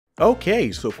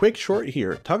Okay, so quick short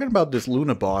here, talking about this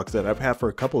Luna box that I've had for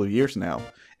a couple of years now.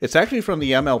 It's actually from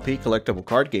the MLP Collectible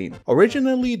card game.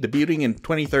 Originally debuting in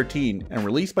 2013 and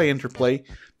released by Interplay,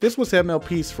 this was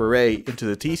MLP's foray into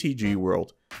the TCG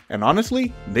world. And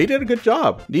honestly, they did a good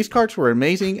job. These cards were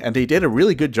amazing and they did a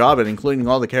really good job at including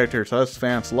all the characters us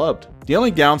fans loved. The only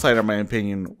downside in my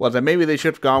opinion was that maybe they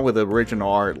should have gone with the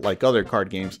original art like other card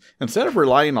games, instead of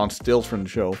relying on stills from the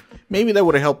show. Maybe that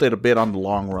would have helped it a bit on the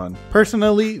long run.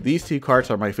 Personally, these two cards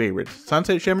are my favorites,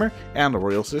 Sunset Shimmer and the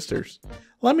Royal Sisters.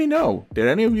 Let me know, did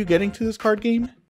any of you get into this card game?